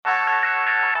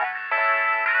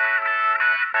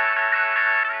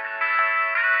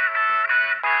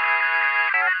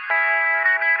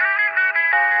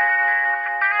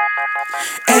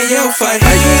Ayo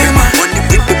Fahima, money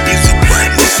with the music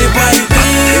right now. say why you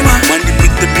Fahima, Money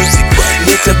with the music right now.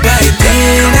 need to buy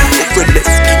dinner. Over, let's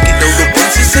kick it over.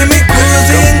 Once you see me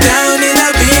cruising down in a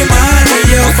beamer,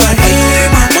 Ayo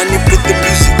Fahima, Money with the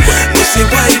music right now. say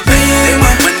why you Fahima,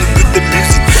 Money with the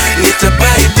music right now. need to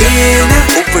buy dinner.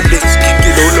 Over, let's kick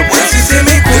it over. Once you see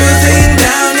me cruising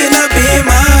down in a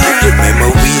beamer,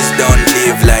 Memories don't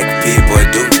live like people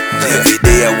do. Every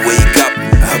day I wake up,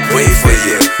 I pray for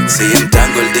you. See I'm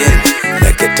tangled in,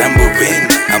 like a tambourine.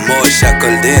 I'm all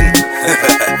shackled in.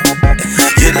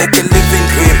 You're like a living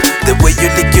dream, the way you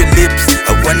lick your lips.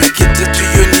 I wanna get you to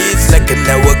your knees like an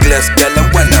hourglass girl. I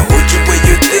wanna hold you where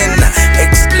you're thin,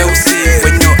 explosive.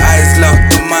 When your eyes lock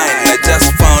to mine, I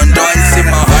just found oil, see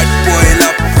my heart boil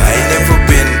up. I ain't never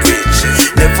been rich,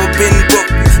 never been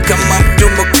broke. Come up to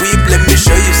my crib, let me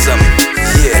show you some.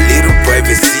 Yeah, a little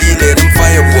privacy, let them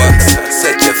fireworks.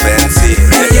 Such a fancy.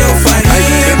 Ayo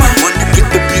Fahima, Money with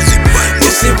the music right now.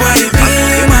 say why you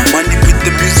Fahima, Money with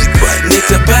the music right now. need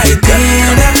to buy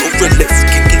dinner. Over, let's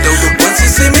kick it over. Once you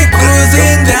see me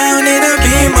cruising down in a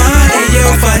beamer, Ayo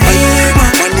Fahima,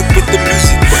 Money with the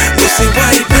music right now. say why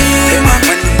you Fahima,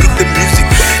 Money with the music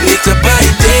right now. need to buy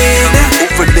dinner.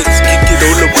 Over, let's kick it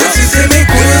over. Once you see me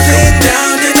cruising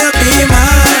down in a beamer,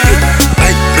 I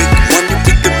make money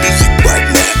with the music right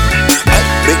now. I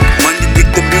make money with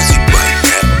the music right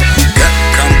now. God,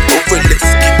 come over, let's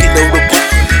kick it over.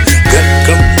 God,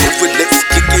 come over, let's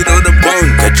kick it on the bone.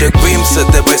 Got your dreams at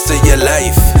the rest of your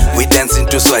life. We dancing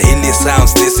to Swahili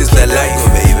sounds, this is the life.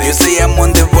 You say I'm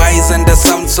on the rise and that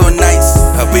sounds so nice.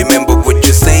 I remember what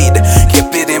you said,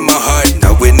 kept it in my heart.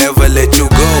 I will never let you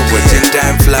go, watching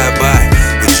time fly by.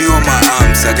 With you on my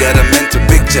arms, I got a mental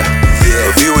picture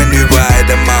of you when we ride.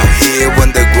 I'm out here on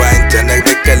the grind, and I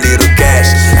make a little cash.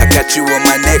 I got you on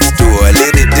my next tour, a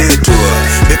little detour.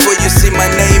 Before you see my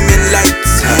name in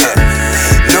lights,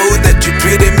 know that you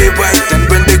treated me right. And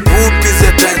when the groupies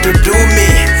are trying to do me,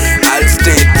 I'll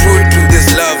stay true to this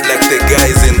love like the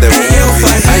guys in the Ayo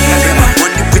movies. Fahima,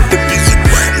 Money with the music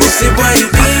right now. say why you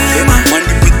Fahima,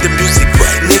 Money with the music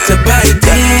right now. need to buy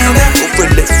dinner. Over,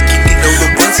 let's kick it over.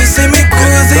 Once you see me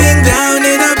cruising down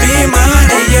in a beamer,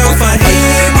 Ayo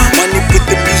Fahima, Money with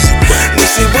the music right now.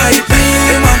 say why you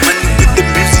Fahima, Money with the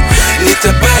music right now. need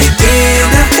to buy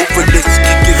dinner. Over, let's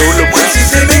kick it over. Once you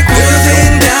see me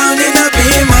cruising down in a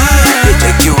beamer,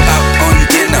 Take you out on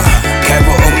dinner,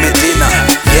 Cairo or Medina.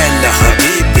 Yalla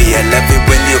Habibi, I love it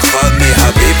when you call me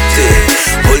Habibti.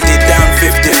 Hold it down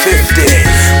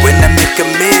 50-50. When I make a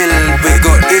meal, we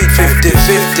go eat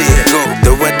 50-50. Go,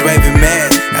 the what drive you mad?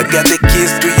 I got the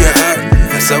keys to your heart.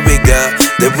 So we go,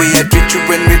 the way I treat you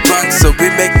when we drunk, so we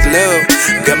make love.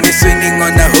 Got me swinging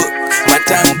on a hook, my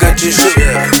time got you shook.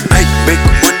 I make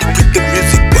money with the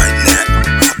music right now.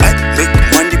 I make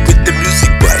money with the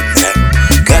music right now.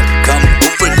 God, come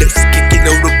over, let's kick it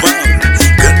on the pound.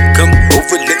 God, come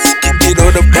over, let's kick it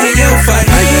on the pound. Ayo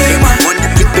Fahima, Money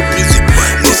with the music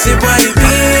right now. say why you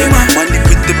Fahima, Money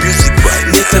with the music right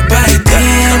now. need to buy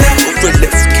dinner. Over,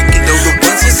 let's kick it on the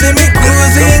Once you see me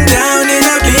cruising down in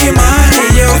a beamer,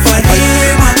 Ayo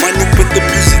Fahima, Money with the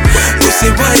music right now. say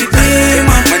why you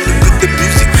Fahima, Money with the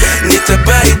music right now. need to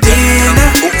buy dinner.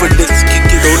 Over, let's kick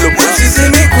it on the Once you see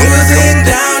me cruising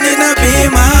down in a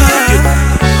beamer,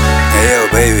 Hey yo,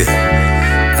 baby,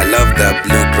 I love that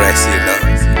blue dress, you know.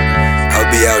 I'll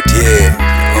be out here,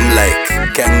 I'm like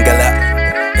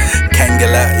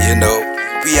Kangala, you know.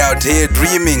 We out here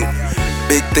dreaming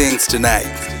big things tonight.